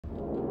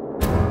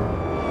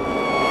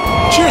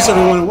Cheers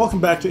everyone and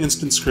welcome back to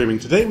Instant Screaming.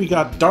 Today we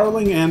got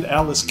Darling and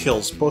Alyce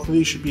Kills. Both of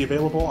these should be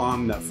available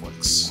on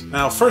Netflix.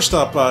 Now first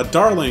up,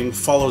 Darling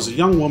follows a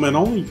young woman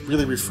only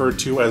really referred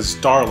to as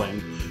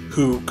Darling,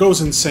 who goes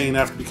insane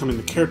after becoming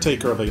the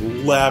caretaker of a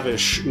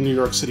lavish New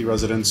York City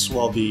residence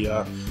while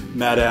the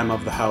madame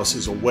of the house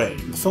is away.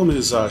 The film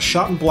is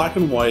shot in black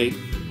and white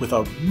with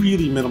a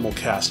really minimal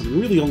cast. I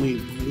mean, really only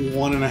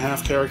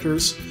 1.5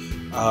 characters.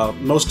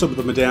 Most of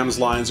the madame's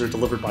lines are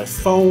delivered by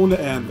phone,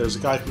 and there's a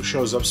guy who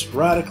shows up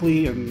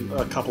sporadically and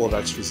a couple of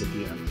extras at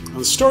the end. Now,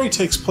 the story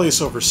takes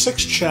place over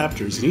 6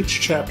 chapters, and each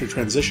chapter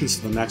transitions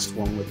to the next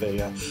one with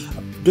a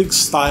big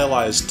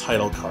stylized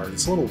title card.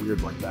 It's a little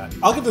weird like that.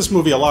 I'll give this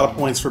movie a lot of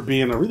points for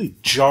being a really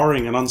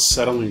jarring and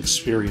unsettling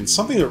experience,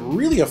 something that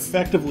really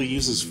effectively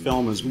uses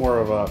film as more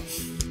of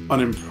an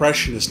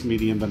impressionist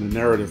medium than a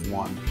narrative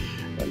one.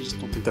 I just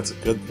don't think that's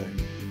a good thing.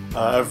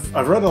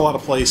 I've read a lot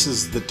of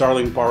places that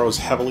Darling borrows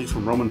heavily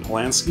from Roman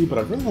Polanski, but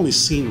I've really only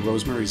seen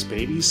Rosemary's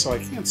Baby, so I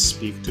can't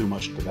speak too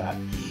much to that.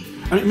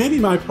 I mean, maybe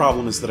my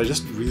problem is that I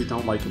just really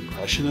don't like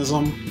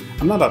Impressionism.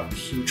 I'm not a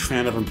huge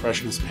fan of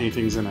Impressionist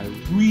paintings, and I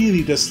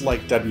really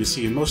dislike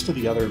Debussy and most of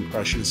the other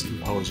Impressionist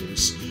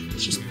composers.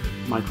 It's just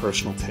my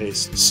personal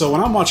taste. So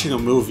when I'm watching a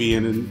movie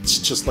and it's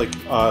just like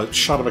a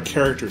shot of a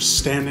character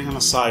standing on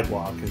a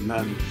sidewalk, and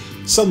then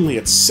suddenly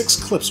it's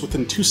 6 clips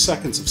within 2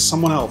 seconds of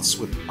someone else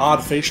with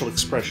odd facial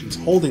expressions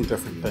holding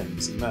different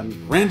things, and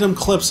then random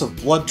clips of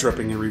blood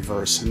dripping in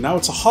reverse, and now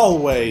it's a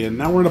hallway, and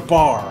now we're in a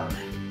bar.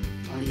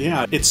 I mean,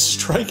 yeah, it's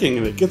striking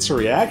and it gets a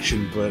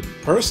reaction, but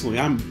personally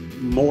I'm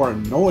more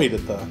annoyed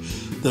at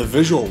the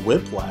visual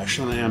whiplash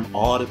than I am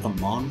awed at the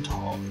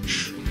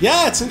montage.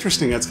 Yeah, it's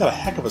interesting. It's got a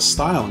heck of a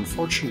style.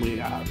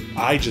 Unfortunately,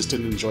 I just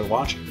didn't enjoy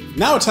watching it.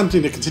 Now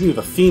attempting to continue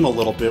the theme a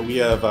little bit, we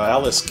have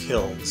Alyce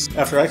Kills.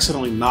 After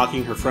accidentally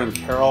knocking her friend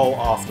Carol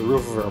off the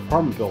roof of her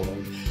apartment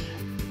building,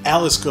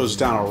 Alyce goes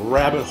down a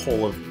rabbit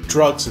hole of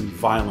drugs and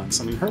violence.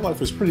 I mean, her life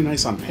was pretty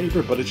nice on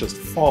paper, but it just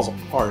falls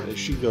apart as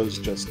she goes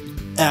just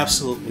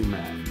absolutely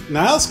mad.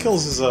 Now, Alyce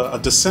Kills is a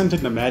Descent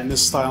into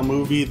Madness style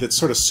movie that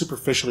sort of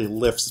superficially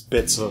lifts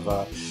bits of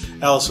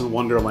Alice in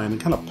Wonderland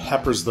and kind of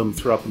peppers them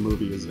throughout the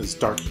movie as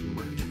dark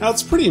humor. Now,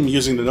 it's pretty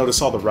amusing to notice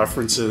all the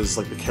references,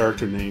 like the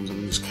character names. I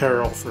mean, there's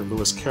Carol for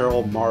Lewis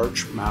Carroll,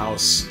 March,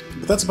 Mouse,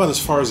 but that's about as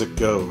far as it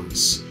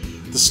goes.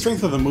 The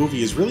strength of the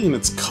movie is really in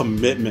its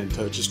commitment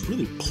to just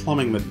really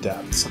plumbing the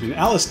depths. I mean,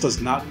 Alyce does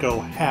not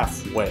go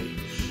halfway.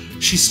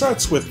 She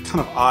starts with kind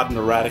of odd and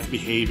erratic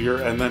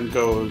behavior and then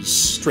goes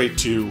straight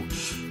to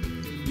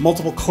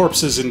multiple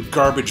corpses in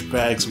garbage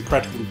bags and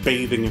practically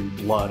bathing in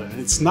blood. And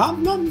it's not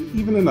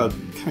even in a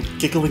kind of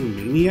giggling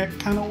maniac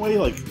kind of way,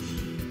 like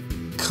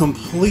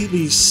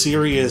completely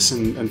serious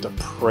and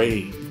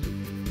depraved.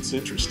 It's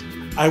interesting.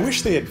 I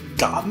wish they had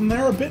gotten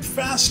there a bit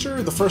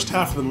faster. The first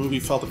half of the movie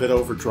felt a bit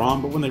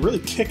overdrawn, but when they really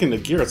kick into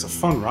gear, it's a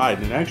fun ride,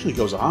 and it actually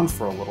goes on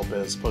for a little bit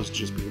as opposed to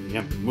just being the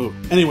end of the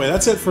movie. Anyway,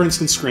 that's it for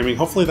Instant Screaming.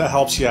 Hopefully that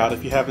helps you out.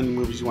 If you have any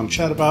movies you want to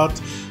chat about,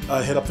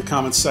 hit up the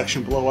comments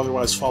section below.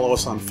 Otherwise, follow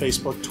us on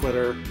Facebook,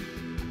 Twitter,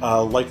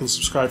 like and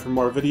subscribe for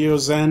more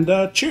videos,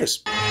 and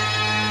cheers!